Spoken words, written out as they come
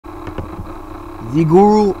The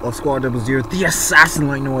guru of Squad 00, the assassin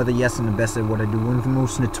like no other, yes, and the best at what I do. One of the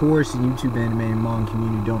most notorious in YouTube anime and manga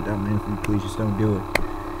community. Don't doubt my infamy, please just don't do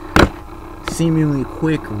it. Seemingly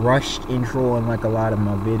quick, rushed intro unlike a lot of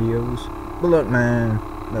my videos. But look, man,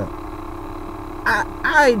 look.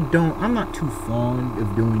 I'm not too fond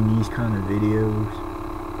of doing these kind of videos.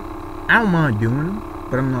 I don't mind doing them,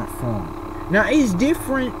 but I'm not fond. Now, it's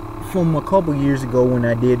different from a couple years ago when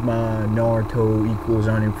I did my Naruto equals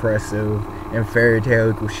unimpressive and Fairy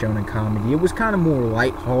Tail equals shonen comedy. It was kind of more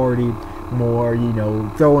lighthearted, more, you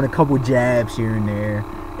know, throwing a couple jabs here and there.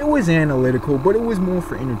 It was analytical, but it was more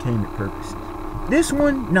for entertainment purposes. This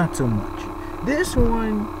one, not so much. This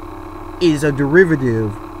one is a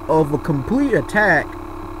derivative of a complete attack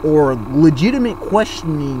or legitimate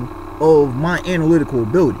questioning of my analytical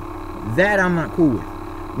ability. That I'm not cool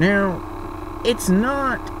with. Now, it's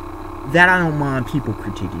not that I don't mind people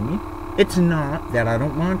critiquing me. It's not that I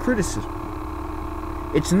don't mind criticism.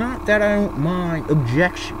 It's not that I don't mind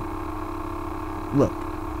objection. Look,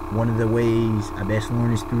 one of the ways I best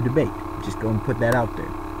learn is through debate. Just go and put that out there.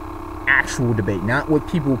 Actual debate, not what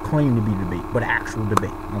people claim to be debate, but actual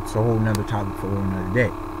debate. That's a whole nother topic for another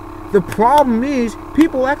day. The problem is,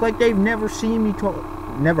 people act like they've never seen me talk,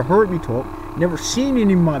 never heard me talk, never seen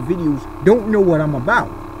any of my videos, don't know what I'm about.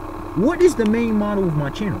 What is the main motto of my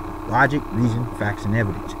channel? Logic, reason, facts, and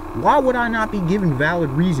evidence. Why would I not be given valid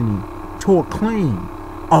reasoning to a claim,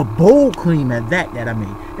 a bold claim at that I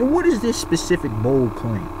made? And what is this specific bold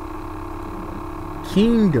claim?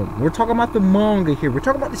 Kingdom. We're talking about the manga here. We're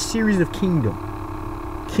talking about the series of Kingdom.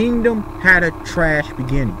 Kingdom had a trash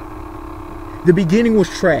beginning. The beginning was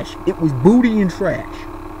trash. It was booty and trash.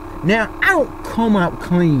 Now, I don't come out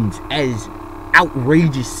claims as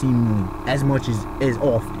outrageous seemingly as much as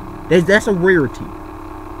often. That's a rarity.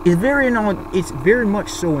 It's very much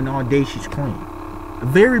so an audacious claim. A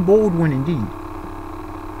very bold one indeed.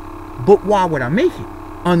 But why would I make it?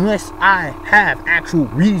 Unless I have actual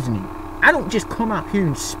reasoning. I don't just come out here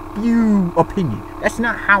and spew opinion. That's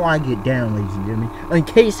not how I get down, ladies and gentlemen. In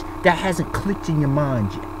case that hasn't clicked in your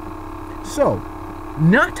mind yet. So,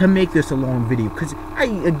 not to make this a long video, because I,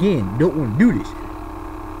 again, don't want to do this.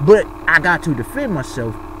 But I got to defend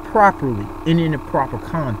myself properly and in a proper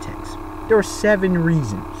context. There are 7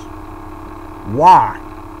 reasons why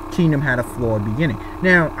Kingdom had a flawed beginning.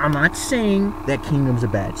 Now, I'm not saying that Kingdom's a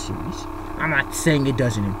bad series. I'm not saying it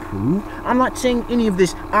doesn't improve. I'm not saying any of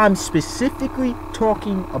this. I'm specifically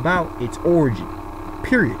talking about its origin.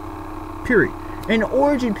 Period. Period. In the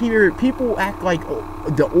origin period, people act like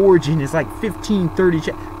the origin is like 15, 30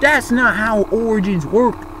 chapters. That's not how origins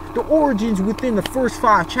work. The origins within the first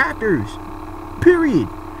 5 chapters. Period.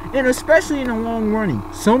 And especially in the long running.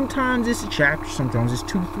 Sometimes it's a chapter, sometimes it's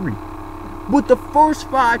 2, 3. But the first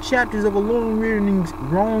 5 chapters of a long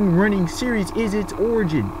running series is its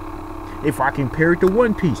origin. If I compare it to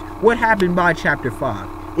One Piece, what happened by chapter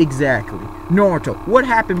 5? Exactly. Naruto, what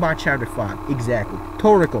happened by chapter 5? Exactly.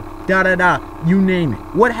 Toriko, you name it.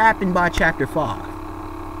 What happened by chapter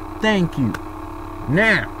 5? Thank you.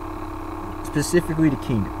 Now, specifically to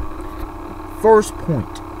Kingdom. First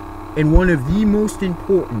point, and one of the most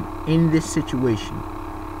important in this situation,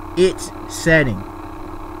 its setting.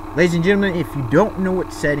 Ladies and gentlemen, if you don't know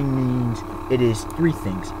what setting means, it is 3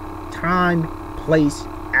 things. Time, place,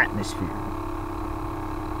 atmosphere.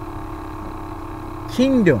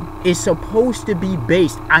 Kingdom is supposed to be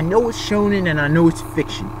based, I know it's shonen and I know it's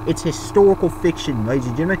fiction. It's historical fiction, ladies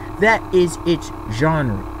and gentlemen. That is its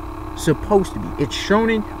genre. Supposed to be. It's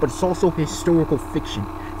shonen, but it's also historical fiction.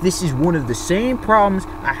 This is one of the same problems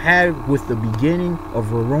I had with the beginning of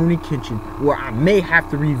Rurouni Kenshin, where I may have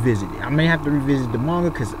to revisit it. I may have to revisit the manga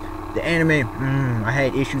because the anime, I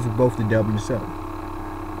had issues with both the dub and the sub.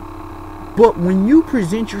 But when you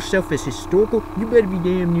present yourself as historical, you better be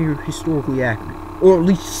damn near historically accurate. Or at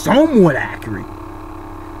least somewhat accurate.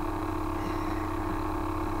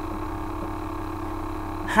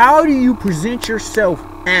 How do you present yourself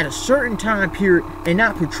at a certain time period and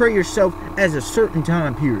not portray yourself as a certain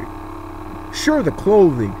time period? Sure, the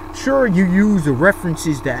clothing. Sure, you use the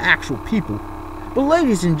references to actual people. But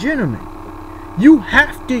ladies and gentlemen, you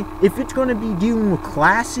have to, if it's going to be dealing with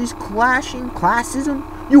classes clashing, classism,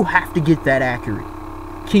 you have to get that accurate.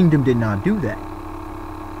 Kingdom did not do that.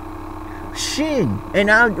 Shin,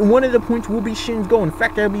 and one of the points will be Shin's goal. In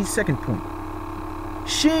fact, that'll be the second point.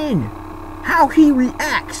 Shin, how he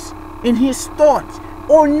reacts in his thoughts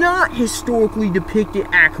are not historically depicted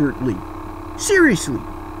accurately. Seriously,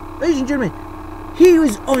 ladies and gentlemen, he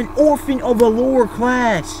was an orphan of a lower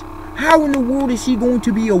class. How in the world is he going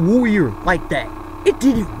to be a warrior like that? It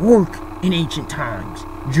didn't work in ancient times,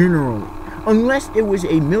 generally. unless it was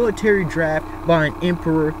a military draft by an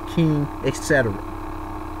emperor, king, etc.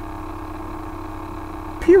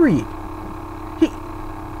 Period.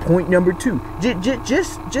 Point number 2.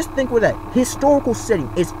 Just think with that. Historical setting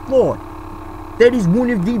is flawed. That is one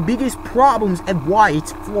of the biggest problems and why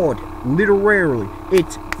it's flawed. Literally,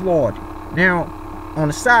 it's flawed. Now, on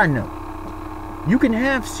a side note, you can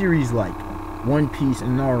have series like One Piece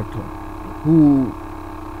and Naruto,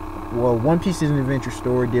 One Piece is an adventure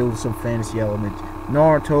story, deals with some fantasy elements.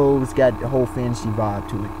 Naruto's got the whole fantasy vibe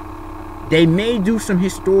to it. They may do some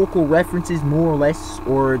historical references, more or less,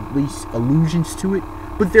 or at least allusions to it,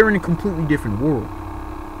 but they're in a completely different world.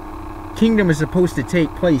 Kingdom is supposed to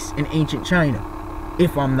take place in ancient China,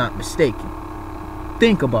 if I'm not mistaken.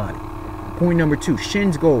 Think about it. Point number 2,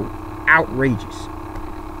 Shin's goal, outrageous.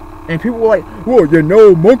 And people were like, well,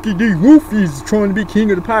 Monkey D. Luffy is trying to be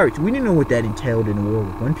king of the pirates. We didn't know what that entailed in the world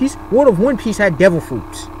of One Piece. World of One Piece had devil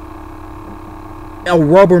fruits. A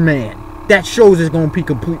rubber man. That shows it's going to be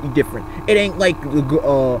completely different. It ain't like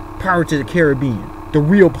Pirates of the Caribbean. The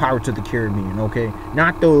real Pirates of the Caribbean, okay?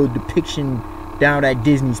 Not the depiction down that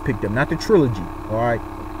Disney's picked up. Not the trilogy, alright?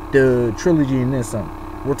 The trilogy and then some.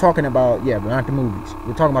 We're talking about, but not the movies.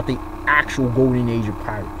 We're talking about the actual golden age of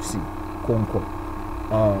piracy, quote unquote.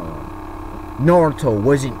 Naruto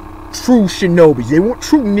wasn't true shinobis. They weren't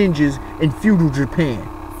true ninjas in feudal Japan.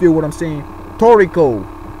 Feel what I'm saying? Toriko,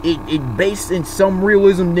 it based in some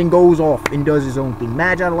realism, then goes off and does his own thing.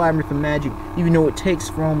 Magi the Labyrinth of Magic, even though it takes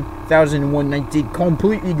from 1001 Nights, it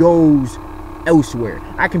completely goes elsewhere.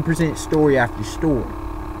 I can present story after story.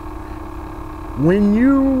 When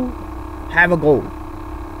you have a goal,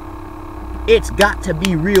 it's got to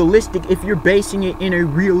be realistic if you're basing it in a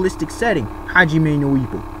realistic setting. Hajime no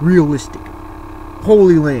Ippo, realistic.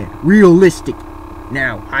 Holy Land, realistic.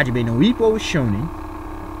 Now, Hajime no Ippo is shonen.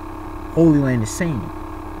 Holy Land is seinen.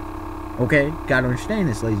 Okay? Gotta understand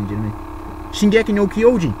this, ladies and gentlemen. Shingeki no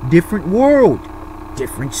Kyojin, different world.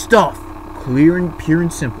 Different stuff. Clear and pure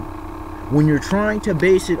and simple. When you're trying to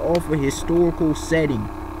base it off a historical setting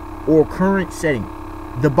or current setting,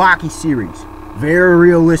 the Baki series, very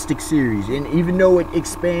realistic series, and even though it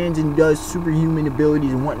expands and does superhuman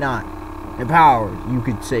abilities and whatnot, and powers, you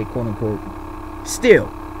could say, quote unquote, still,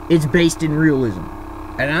 it's based in realism.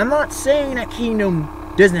 And I'm not saying that Kingdom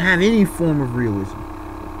doesn't have any form of realism,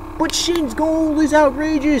 but Shin's goal is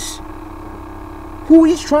outrageous. Who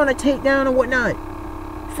he's trying to take down and whatnot.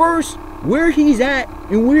 First, where he's at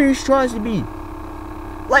and where he tries to be.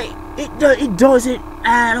 Like, it doesn't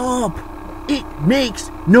add up. It makes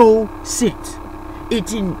no sense.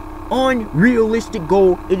 It's an unrealistic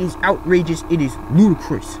goal. It is outrageous. It is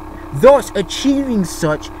ludicrous. Thus, achieving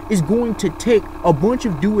such is going to take a bunch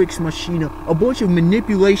of Deus Ex Machina, a bunch of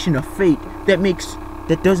manipulation of fate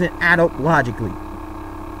that doesn't add up logically.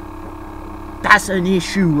 That's an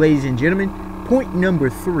issue, ladies and gentlemen. Point number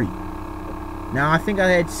 3. Now, I think I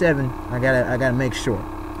had 7. I gotta make sure.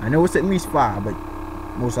 I know it's at least 5, but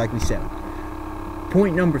most likely 7.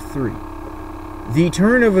 Point number 3. The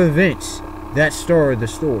turn of events that started the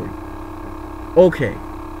story. Okay.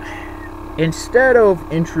 Instead of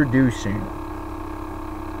introducing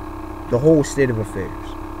the whole state of affairs,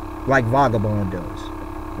 like Vagabond does.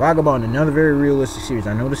 Vagabond, another very realistic series.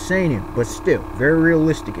 I know the seinen, but still, very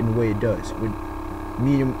realistic in the way it does. With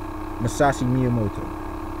Masashi Miyamoto.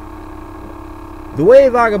 The way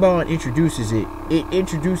Vagabond introduces it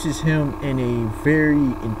introduces him in a very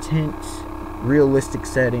intense, realistic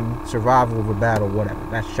setting, survival of a battle, whatever.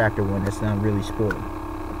 That's chapter 1. That's not really spoiling.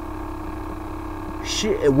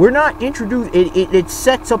 Shit, we're not introduced. It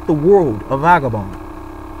sets up the world of Vagabond.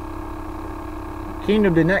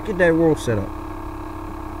 Kingdom did not get that world set up.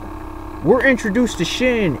 We're introduced to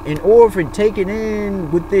Shin, an orphan taken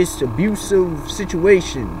in with this abusive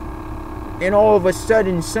situation, and all of a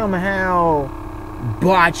sudden, somehow,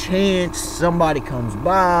 by chance, somebody comes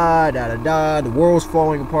by, the world's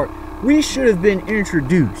falling apart. We should have been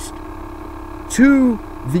introduced to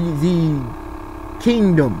the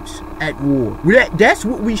kingdoms at war. That's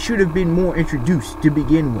what we should have been more introduced to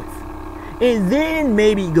begin with. And then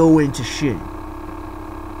maybe go into Shin.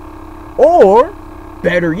 Or,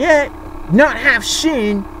 better yet, not have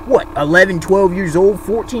Shin, 11, 12 years old,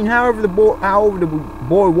 14, however the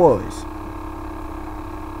boy was.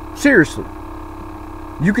 Seriously.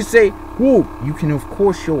 You could say, whoa, you can of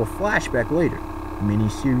course show a flashback later. Many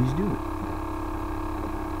series do it.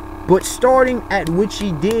 But starting at which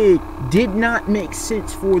he did not make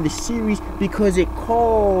sense for the series because it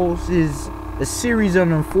causes a series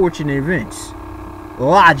of unfortunate events.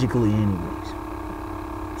 Logically, anyways.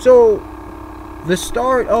 So, the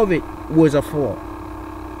start of it was a flaw.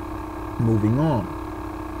 Moving on.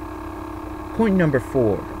 Point number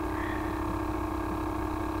 4.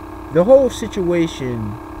 The whole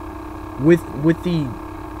situation with the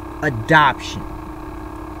adoption.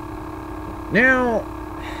 Now,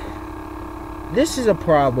 this is a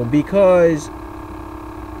problem because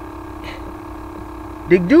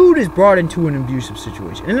the dude is brought into an abusive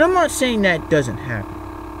situation. And I'm not saying that doesn't happen.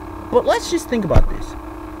 But let's just think about this.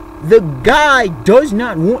 The guy does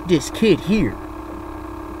not want this kid here.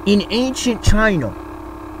 In ancient China,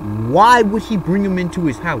 why would he bring him into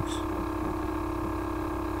his house?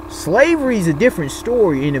 Slavery is a different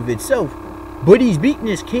story in of itself. But he's beating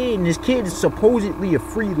this kid, and this kid is supposedly a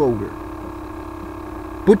freeloader.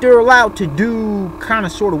 But they're allowed to do kind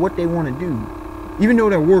of sort of what they want to do, even though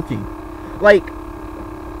they're working. Like,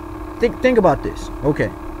 think about this.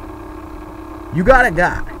 Okay, you got a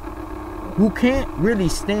guy who can't really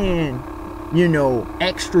stand,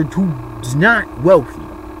 extra, who's not wealthy.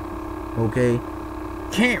 Okay,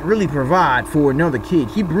 can't really provide for another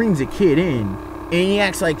kid. He brings a kid in, and he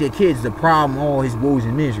acts like the kid's the problem, all his woes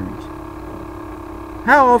and miseries.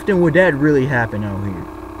 How often would that really happen out here?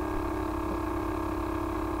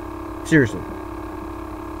 Seriously.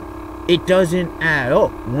 It doesn't add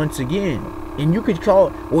up, once again. And you could call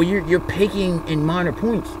it, well, you're picking in minor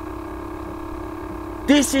points.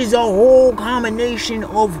 This is a whole combination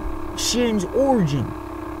of Shin's origin.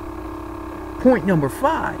 Point number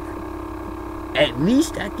 5. At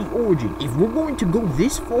least at the origin, if we're going to go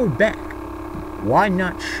this far back, why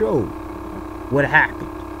not show what happened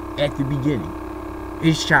at the beginning?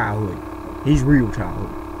 His childhood. His real childhood.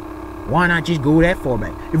 Why not just go that far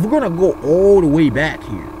back? If we're going to go all the way back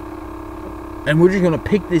here, and we're just going to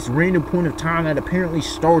pick this random point of time that apparently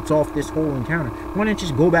starts off this whole encounter, why not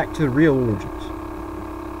just go back to the real origins?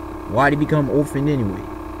 Why did he become orphaned anyway?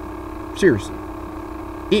 Seriously.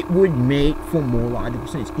 It would make for more logical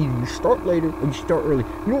sense. Either you start later or you start early.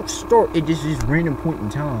 You don't start at just this random point in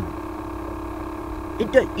time.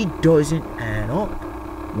 It doesn't add up.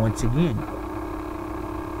 Once again.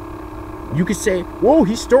 You could say, whoa,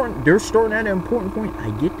 they're starting at an important point.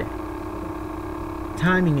 I get that.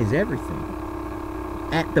 Timing is everything.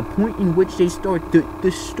 At the point in which they start,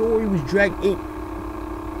 the story was dragged.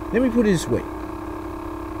 Let me put it this way.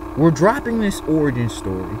 We're dropping this origin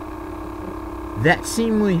story that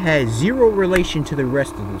seemingly has zero relation to the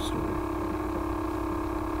rest of the story.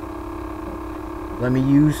 Let me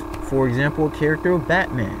use, for example, a character of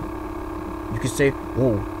Batman. You could say,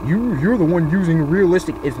 well, you're the one using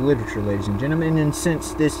realistic literature, ladies and gentlemen, and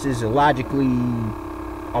since this is logically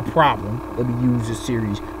a problem, let me use a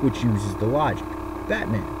series which uses the logic.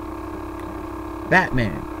 Batman,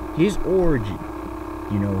 his origin,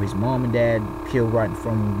 his mom and dad killed right in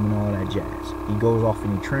front of him and all that jazz. He goes off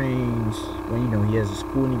and he trains, he has a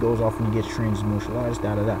school and he goes off and he gets trained as a martial artist,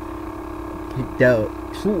 The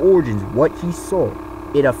true origins, what he saw,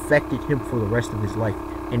 it affected him for the rest of his life.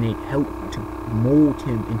 And it helped to mold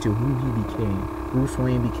him into who he became. Bruce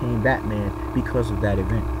Wayne became Batman because of that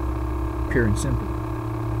event. Pure and simple.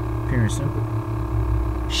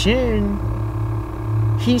 Shin,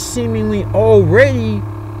 he seemingly already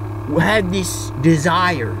had this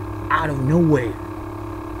desire out of nowhere.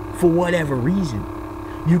 For whatever reason.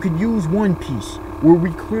 You could use One Piece, where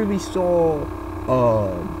we clearly saw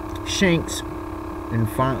Shanks, and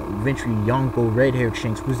eventually Yonko, red-haired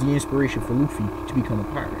Shanks, was the inspiration for Luffy to become a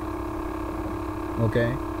pirate.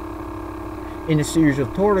 Okay? In the series of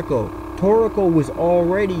Toriko was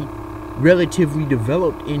already relatively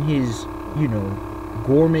developed in his,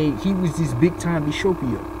 gourmet. He was this big-time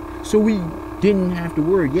Bishopio. So we didn't have to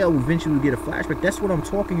worry. Yeah, we'll eventually get a flashback. That's what I'm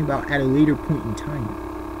talking about at a later point in time.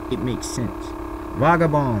 It makes sense.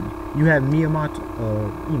 Vagabond. You have Masashi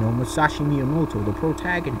Miyamoto, the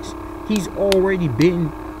protagonist. They've already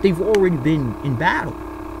been in battle.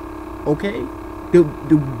 Okay? The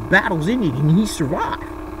battle's ended and he survived.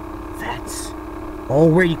 That's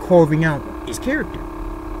already carving out his character.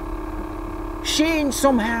 Shin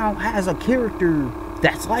somehow has a character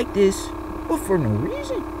that's like this, but for no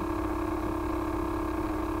reason.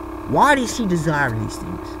 Why does he desire these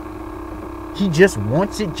things? He just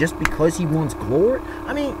wants it just because he wants glory?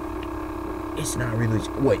 I mean, it's not really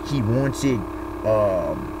what he wants it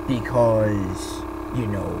because,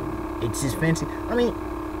 it's his fancy. I mean,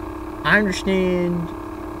 I understand,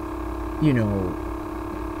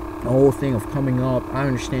 the whole thing of coming up. I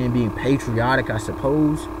understand being patriotic, I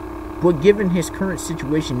suppose. But given his current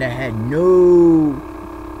situation that had no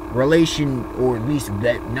relation, or at least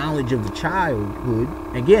that knowledge of the childhood,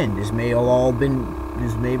 again, this may all be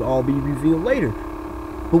revealed later.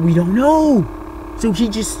 But we don't know. So he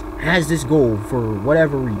just has this goal for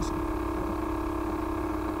whatever reason.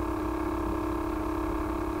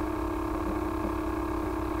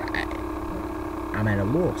 I'm at a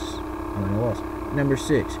loss. Number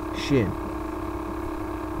 6, Shin.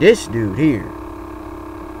 This dude here.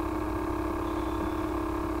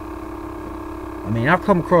 I mean, I've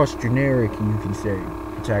come across generic, you can say,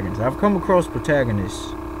 protagonists. I've come across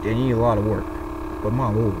protagonists that need a lot of work. But my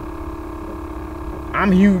lord,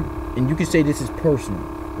 I'm huge, and you can say this is personal,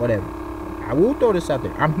 whatever. I will throw this out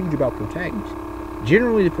there. I'm huge about protagonists.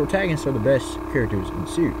 Generally, the protagonists are the best characters in the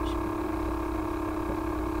series.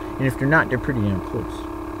 And if they're not, they're pretty damn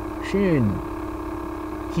close. Shin,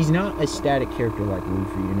 he's not a static character like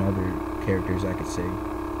Luffy and other characters, I could say.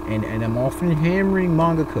 And I'm often hammering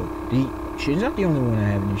mangaka. Shin's not the only one I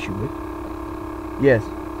have an issue with. Yes.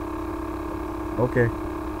 Okay.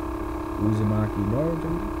 Uzumaki Naruto.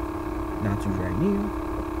 Natsu's right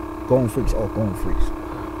now. Golden Freaks. Oh, Golden Freaks.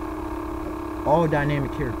 All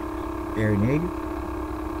dynamic characters. Very negative.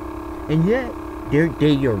 And yet,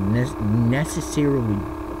 they are necessarily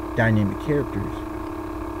dynamic characters.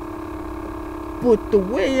 But the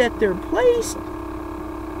way that they're placed,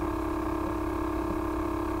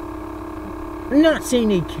 I'm not saying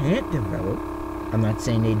they can't develop. I'm not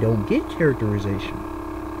saying they don't get characterization.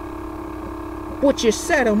 But you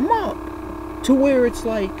set them up to where it's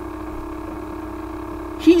like,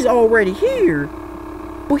 he's already here,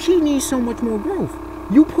 but he needs so much more growth.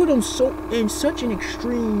 You put him in such an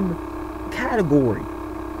extreme category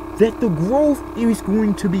that the growth is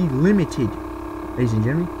going to be limited, ladies and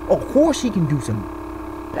gentlemen. Of course he can do some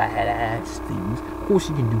badass things. Of course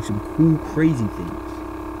he can do some cool, crazy things.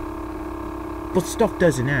 But stuff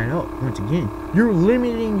doesn't add up. Once again, you're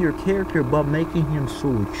limiting your character by making him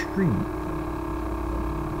so extreme.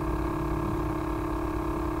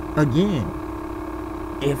 Again,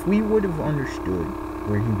 if we would have understood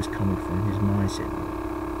where he was coming from, his mindset,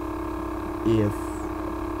 if,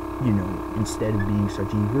 you know, instead of being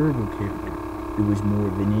such a verbal character, it was more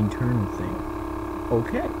of an internal thing,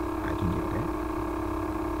 okay, I can get that.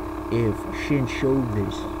 If Shin showed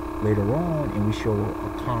this later on, and we show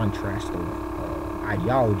a contrast of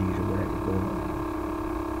ideologies or whatever going on,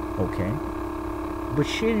 okay. But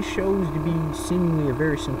Shin shows to be seemingly a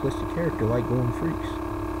very simplistic character like Golden Freaks.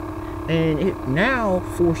 And it now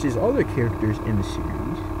forces other characters in the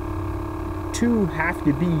series to have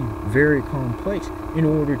to be very complex in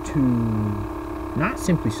order to not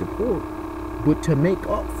simply support, but to make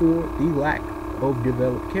up for the lack of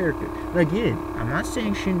developed character. And again, I'm not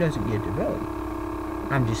saying Shin doesn't get developed.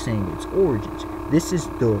 I'm just saying its origins. This is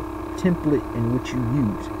the template in which you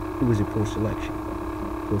use. It was a post-selection.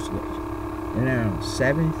 And now,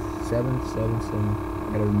 7. I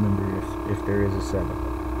gotta remember if there is a 7.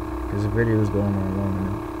 Because the video is going on long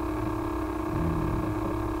enough.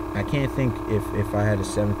 I can't think if I had a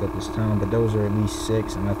 7th at this time, but those are at least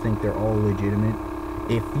 6, and I think they're all legitimate.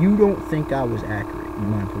 If you don't think I was accurate in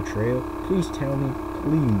my portrayal, please tell me,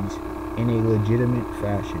 please, in a legitimate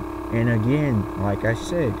fashion. And again, like I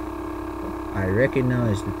said, I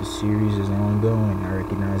recognize that the series is ongoing. I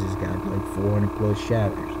recognize it's got like 400 plus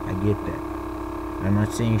chapters. I get that. I'm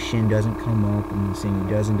not saying Shin doesn't come up. I'm not saying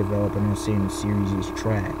he doesn't develop. I'm not saying the series is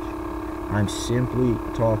trash. I'm simply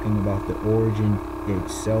talking about the origin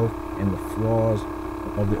itself and the flaws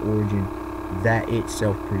of the origin that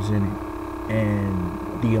itself presented,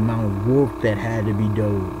 and the amount of work that had to be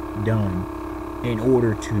done in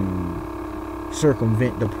order to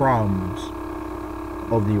circumvent the problems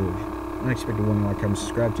of the origin. Unexpected one, like, comment,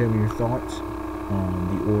 subscribe, tell me your thoughts on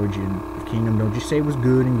the origin of Kingdom. Don't just say it was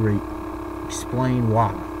good and great. Explain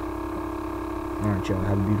why. Alright, y'all.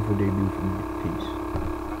 Have a beautiful day, beautiful night. Peace.